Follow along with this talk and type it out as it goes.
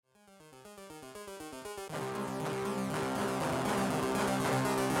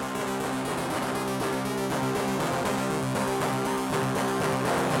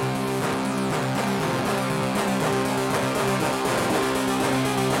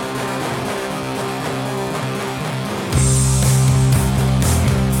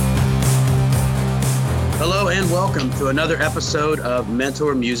welcome to another episode of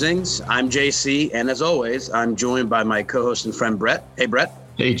Mentor Musings. I'm JC, and as always, I'm joined by my co-host and friend, Brett. Hey, Brett.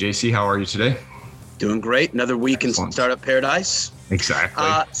 Hey, JC, how are you today? Doing great. Another week Excellent. In Startup Paradise. Exactly.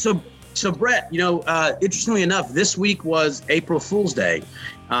 So Brett, interestingly enough, this week was April Fool's Day,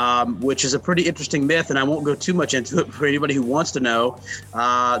 which is a pretty interesting myth, and I won't go too much into it for anybody who wants to know.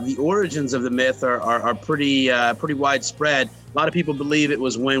 The origins of the myth are pretty widespread. A lot of people believe it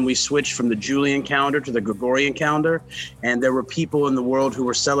was when we switched from the Julian calendar to the Gregorian calendar, and there were people in the world who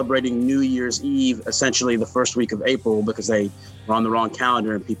were celebrating New Year's Eve, essentially the first week of April, because they were on the wrong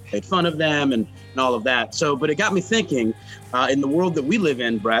calendar and people made fun of them and all of that. But it got me thinking, in the world that we live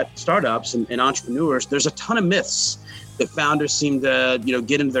in, Brett, startups and entrepreneurs, there's a ton of myths that founders seem to,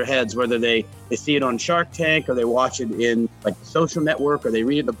 get into their heads, whether they see it on Shark Tank or they watch it in like the social network or they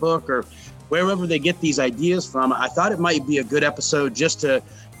read it in a book or wherever they get these ideas from. I thought it might be a good episode just to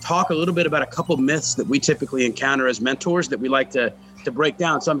talk a little bit about a couple myths that we typically encounter as mentors that we like to break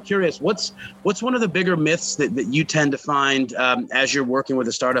down. So I'm curious, what's one of the bigger myths that you tend to find as you're working with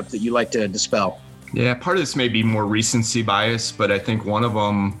a startup that you like to dispel? Yeah, part of this may be more recency bias, but I think one of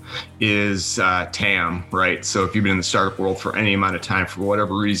them is TAM, right? So if you've been in the startup world for any amount of time, for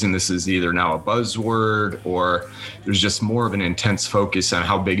whatever reason, this is either now a buzzword or there's just more of an intense focus on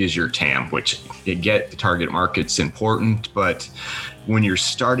how big is your TAM, which you get the target market's important, but when you're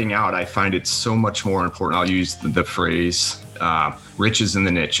starting out, I find it so much more important. I'll use the phrase riches in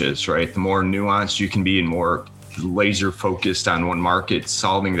the niches, right? The more nuanced you can be and more laser focused on one market,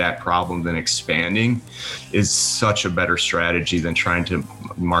 solving that problem, then expanding is such a better strategy than trying to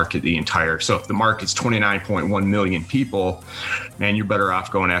market the entire. So if the market's 29.1 million people, man, you're better off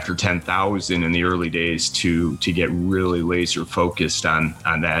going after 10,000 in the early days to get really laser focused on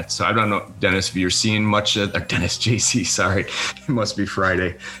that. So I don't know, Dennis, if you're seeing much of Dennis, JC, sorry, it must be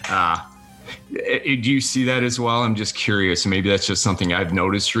Friday. Do you see that as well? I'm just curious. Maybe that's just something I've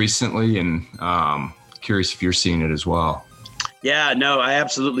noticed recently, and curious if you're seeing it as well. Yeah, no, I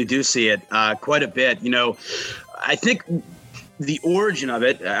absolutely do see it quite a bit. I think the origin of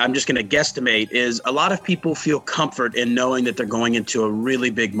it, I'm just going to guesstimate, is a lot of people feel comfort in knowing that they're going into a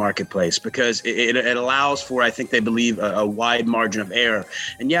really big marketplace because it allows for, I think they believe, a wide margin of error.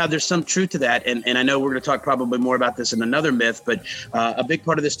 And yeah, there's some truth to that. And I know we're going to talk probably more about this in another myth, but a big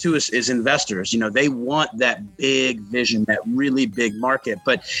part of this too is investors. They want that big vision, that really big market.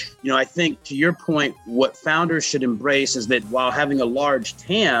 But, I think to your point, what founders should embrace is that while having a large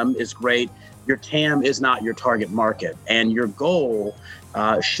TAM is great, your TAM is not your target market, and your goal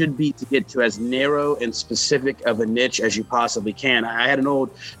should be to get to as narrow and specific of a niche as you possibly can. I had an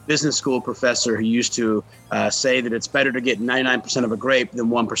old business school professor who used to say that it's better to get 99% of a grape than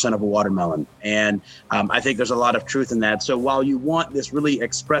 1% of a watermelon. And I think there's a lot of truth in that. So while you want this really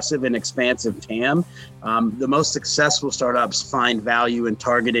expressive and expansive TAM, the most successful startups find value in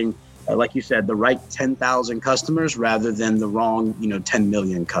targeting, like you said, the right 10,000 customers rather than the wrong, 10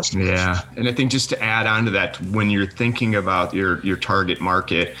 million customers. Yeah. And I think just to add on to that, when you're thinking about your target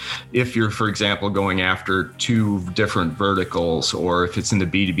market, if you're, for example, going after two different verticals, or if it's in the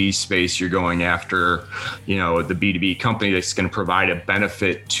B2B space, you're going after, the B2B company that's going to provide a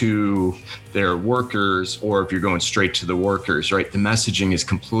benefit to their workers, or if you're going straight to the workers, right? The messaging is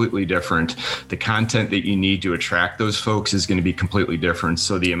completely different. The content that you need to attract those folks is going to be completely different.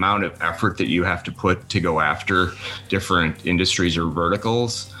 So the amount of effort that you have to put to go after different industries or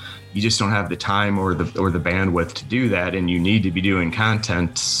verticals, you just don't have the time or the bandwidth to do that, and you need to be doing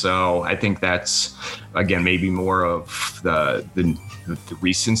content. So I think that's, again, maybe more of the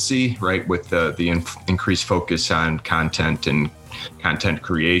recency, right? With the increased focus on content and content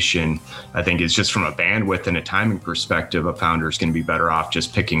creation. I think it's just from a bandwidth and a timing perspective, a founder is going to be better off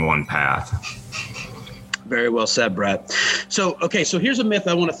just picking one path. Very well said, Brett. So here's a myth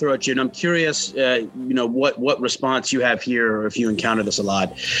I want to throw at you, and I'm curious, what response you have here, or if you encounter this a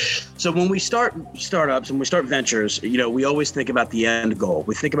lot. So when we start startups and we start ventures, we always think about the end goal.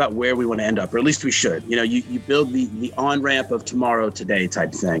 We think about where we want to end up, or at least we should. You build the on-ramp of tomorrow, today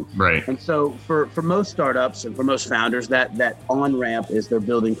type thing. Right. And so for most startups and for most founders, that on-ramp is they're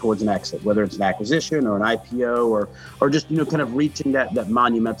building towards an exit, whether it's an acquisition or an IPO or just, kind of reaching that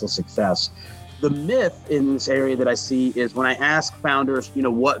monumental success. The myth in this area that I see is when I ask founders,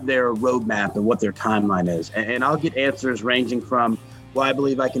 what their roadmap and what their timeline is. And I'll get answers ranging from, well, I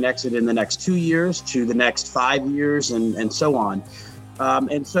believe I can exit in the next 2 years to the next 5 years and so on.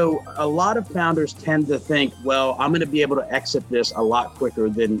 And so a lot of founders tend to think, well, I'm going to be able to exit this a lot quicker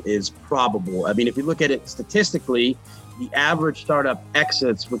than is probable. I mean, if you look at it statistically, the average startup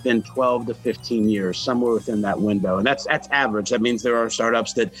exits within 12 to 15 years, somewhere within that window. And that's average. That means there are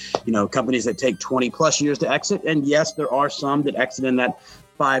startups that, companies that take 20 plus years to exit. And yes, there are some that exit in that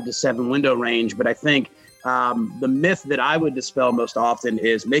 5 to 7 window range. But I think the myth that I would dispel most often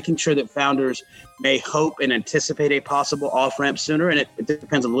is making sure that founders may hope and anticipate a possible off-ramp sooner. And it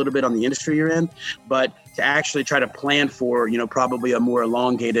depends a little bit on the industry you're in, but to actually try to plan for, probably a more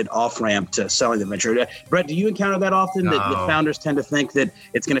elongated off-ramp to selling the venture. Brett, do you encounter that often, that founders tend to think that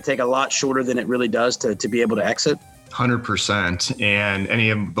it's going to take a lot shorter than it really does to be able to exit? 100%. And any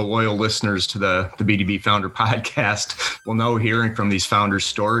of the loyal listeners to the B2B Founder podcast will know, hearing from these founders'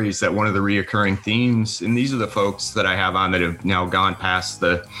 stories, that one of the reoccurring themes, and these are the folks that I have on that have now gone past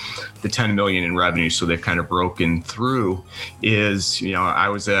the 10 million in revenue, so they've kind of broken through, is, I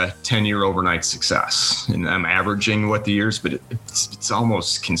was a 10-year overnight success, and I'm averaging what the years, but it's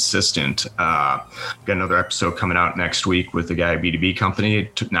almost consistent. Got another episode coming out next week with a guy, B2B company.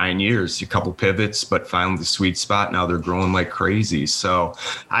 It took 9 years, a couple pivots, but finally the sweet spot. Now they're growing like crazy. So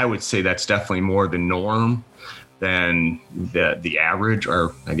I would say that's definitely more the norm than the average,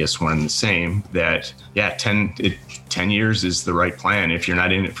 or I guess one and the same. That 10 years is the right plan if you're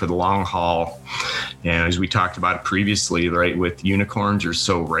not in it for the long haul. And as we talked about previously, right, with unicorns are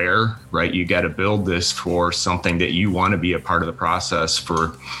so rare, right? You got to build this for something that you want to be a part of the process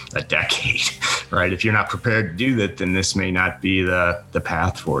for a decade, right? If you're not prepared to do that, then this may not be the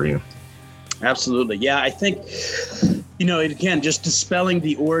path for you. Absolutely. Yeah, I think, again, just dispelling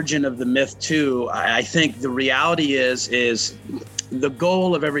the origin of the myth too, I think the reality is the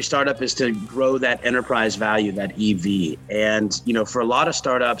goal of every startup is to grow that enterprise value, that EV. And, for a lot of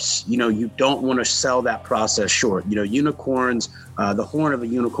startups, you don't want to sell that process short. Unicorns, the horn of a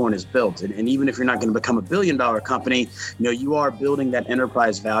unicorn is built. And even if you're not going to become $1 billion company, you are building that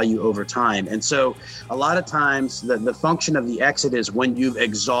enterprise value over time. And so a lot of times the function of the exit is when you've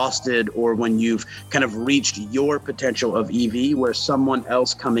exhausted, or when you've kind of reached your potential of EV, where someone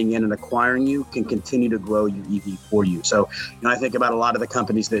else coming in and acquiring you can continue to grow your EV for you. So, I think about a lot of the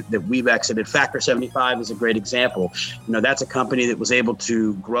companies that we've exited. Factor 75 is a great example. That's a company that was able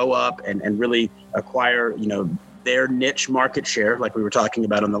to grow up and really acquire, their niche market share, like we were talking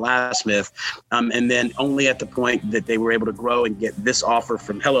about on the last myth. And then only at the point that they were able to grow and get this offer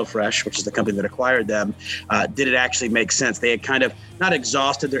from HelloFresh, which is the company that acquired them, did it actually make sense. They had kind of not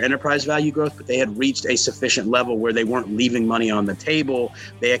exhausted their enterprise value growth, but they had reached a sufficient level where they weren't leaving money on the table.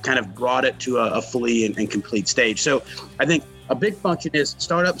 They had kind of brought it to a fully and complete stage. So I think a big function is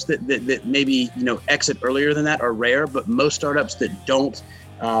startups that maybe, exit earlier than that are rare, but most startups that don't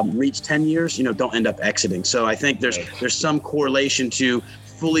reach 10 years, don't end up exiting. So I think there's some correlation to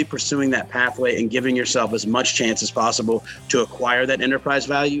fully pursuing that pathway and giving yourself as much chance as possible to acquire that enterprise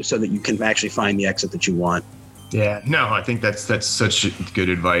value so that you can actually find the exit that you want. Yeah, no, I think that's such good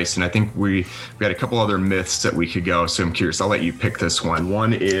advice. And I think we got a couple other myths that we could go. So I'm curious, I'll let you pick this one.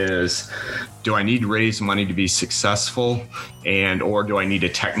 One is, do I need to raise money to be successful, or do I need a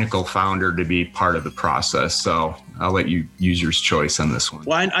technical founder to be part of the process? So I'll let you use your choice on this one.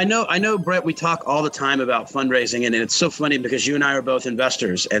 Well, I know, Brett, we talk all the time about fundraising, and it's so funny because you and I are both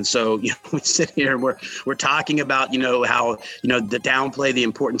investors. And so, we sit here and we're talking about, how, the downplay the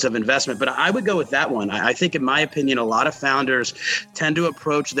importance of investment. But I would go with that one. I think, in my opinion, a lot of founders tend to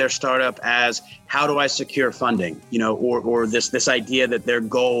approach their startup as, how do I secure funding? Or this idea that their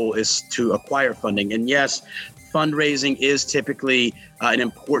goal is to acquire funding. And yes, fundraising is typically an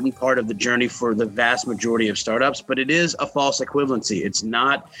important part of the journey for the vast majority of startups, but it is a false equivalency. It's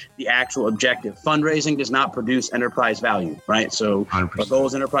not the actual objective. Fundraising does not produce enterprise value, right? So 100%. Our goal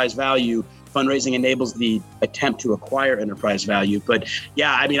is enterprise value. Fundraising enables the attempt to acquire enterprise value. But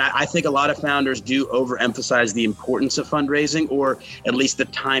yeah, I think a lot of founders do overemphasize the importance of fundraising, or at least the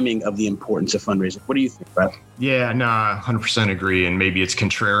timing of the importance of fundraising. What do you think, Brett? Yeah, no, 100% agree. And maybe it's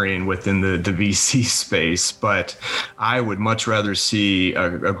contrarian within the VC space, but I would much rather see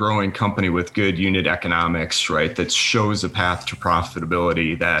a growing company with good unit economics, right? That shows a path to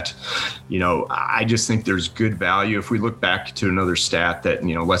profitability that, I just think there's good value. If we look back to another stat that,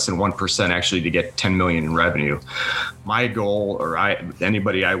 less than 1% actually to get 10 million in revenue. My goal, or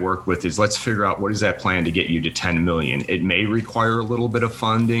anybody I work with, is let's figure out what is that plan to get you to 10 million. It may require a little bit of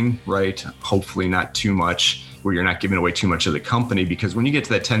funding, right? Hopefully not too much, where you're not giving away too much of the company, because when you get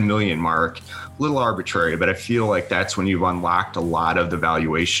to that 10 million mark, a little arbitrary, but I feel like that's when you've unlocked a lot of the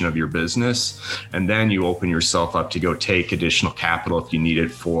valuation of your business. And then you open yourself up to go take additional capital if you need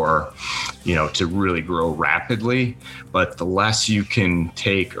it for to really grow rapidly. But the less you can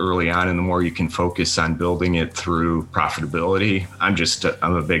take early on and the more you can focus on building it through profitability,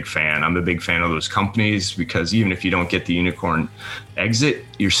 I'm a big fan. I'm a big fan of those companies, because even if you don't get the unicorn exit,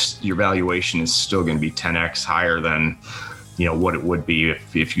 your valuation is still going to be 10x higher than what it would be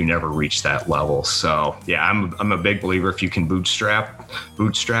if you never reach that level. So yeah, I'm a big believer if you can bootstrap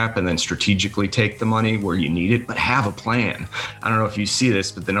and then strategically take the money where you need it, but have a plan. I don't know if you see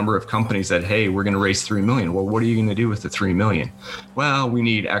this, but the number of companies that, hey, we're going to raise $3 million. Well, what are you going to do with the $3 million? Well, we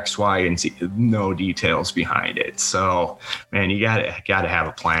need X, Y, and Z. No details behind it. So man, you gotta have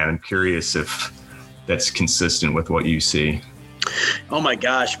a plan. I'm curious if that's consistent with what you see. Oh my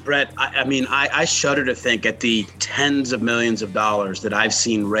gosh, Brett. I shudder to think at the tens of millions of dollars that I've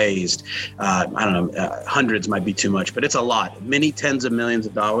seen raised. I don't know, hundreds might be too much, but it's a lot. Many tens of millions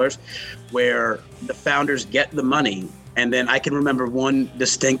of dollars where the founders get the money. And then I can remember one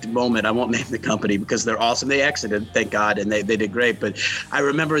distinct moment. I won't name the company because they're awesome. They exited, thank God, and they did great. But I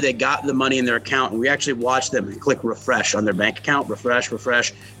remember they got the money in their account, and we actually watched them click refresh on their bank account, refresh,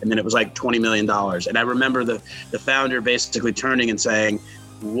 and then it was like $20 million. And I remember the founder basically turning and saying,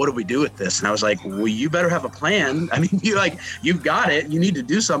 what do we do with this? And I was like, well, you better have a plan. I mean, you've got it. You need to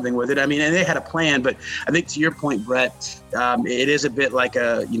do something with it. I mean, and they had a plan. But I think to your point, Brett, it is a bit like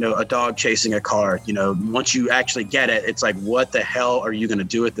a dog chasing a car. Once you actually get it, it's like, what the hell are you going to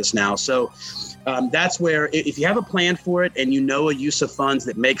do with this now? So that's where if you have a plan for it and a use of funds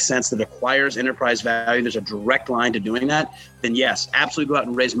that makes sense, that acquires enterprise value, there's a direct line to doing that, then yes, absolutely go out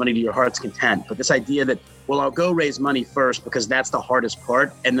and raise money to your heart's content. But this idea that, well, I'll go raise money first because that's the hardest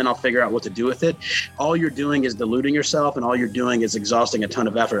part, and then I'll figure out what to do with it, all you're doing is diluting yourself, and all you're doing is exhausting a ton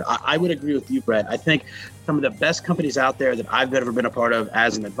of effort. I would agree with you, Brett. I think some of the best companies out there that I've ever been a part of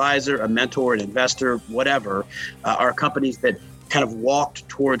as an advisor, a mentor, an investor, whatever, are companies that kind of walked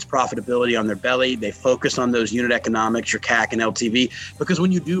towards profitability on their belly. They focus on those unit economics, your CAC and LTV, because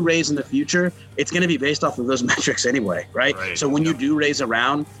when you do raise in the future, it's going to be based off of those metrics anyway, right? So when you do raise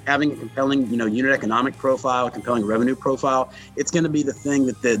around, having a compelling, unit economic profile, a compelling revenue profile, it's going to be the thing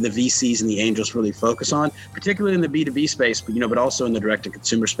that the VCs and the angels really focus on, particularly in the B2B space, but also in the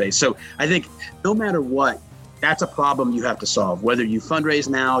direct-to-consumer space. So I think no matter what, that's a problem you have to solve, whether you fundraise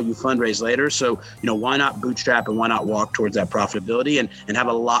now, you fundraise later. So, why not bootstrap and why not walk towards that profitability and have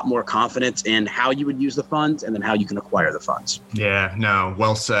a lot more confidence in how you would use the funds and then how you can acquire the funds. Yeah, no,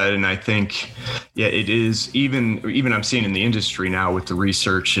 well said. And I think, it is even I'm seeing in the industry now with the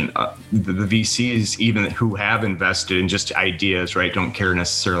research and the VCs, even who have invested in just ideas, right? Don't care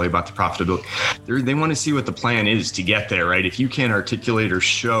necessarily about the profitability. They want to see what the plan is to get there, right? If you can't articulate or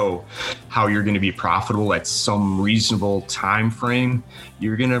show how you're going to be profitable at some reasonable time frame,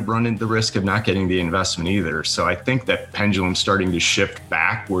 you're going to run into the risk of not getting the investment either. So I think that pendulum's starting to shift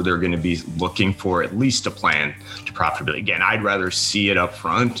back where they're going to be looking for at least a plan to profitability. Again, I'd rather see it up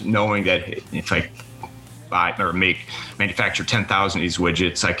front, knowing that if I buy or manufacture 10,000 of these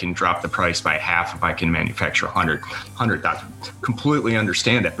widgets, I can drop the price by half if I can manufacture 100,000. Completely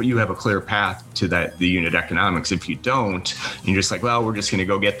understand that, but you have a clear path to that, the unit economics. If you don't, you're just like, well, we're just going to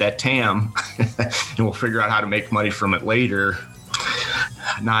go get that TAM and we'll figure out how to make money from it later.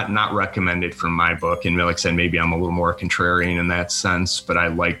 Not recommended from my book. And like I said, maybe I'm a little more contrarian in that sense, but I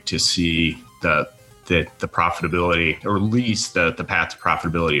like to see the profitability, or at least the path to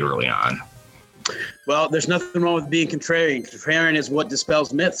profitability early on. Well, there's nothing wrong with being contrarian. Contrarian is what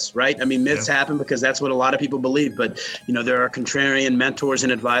dispels myths, right? I mean, myths happen because that's what a lot of people believe. But, there are contrarian mentors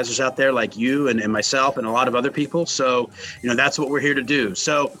and advisors out there like you and myself and a lot of other people. So, that's what we're here to do.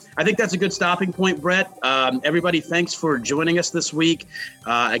 So I think that's a good stopping point, Brett. Everybody, thanks for joining us this week.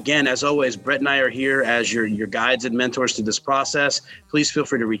 Again, as always, Brett and I are here as your guides and mentors to this process. Please feel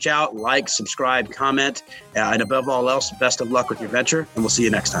free to reach out, like, subscribe, comment, and above all else, best of luck with your venture. And we'll see you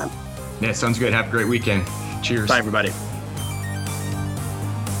next time. Yeah, sounds good. Have a great weekend. Cheers. Bye, everybody.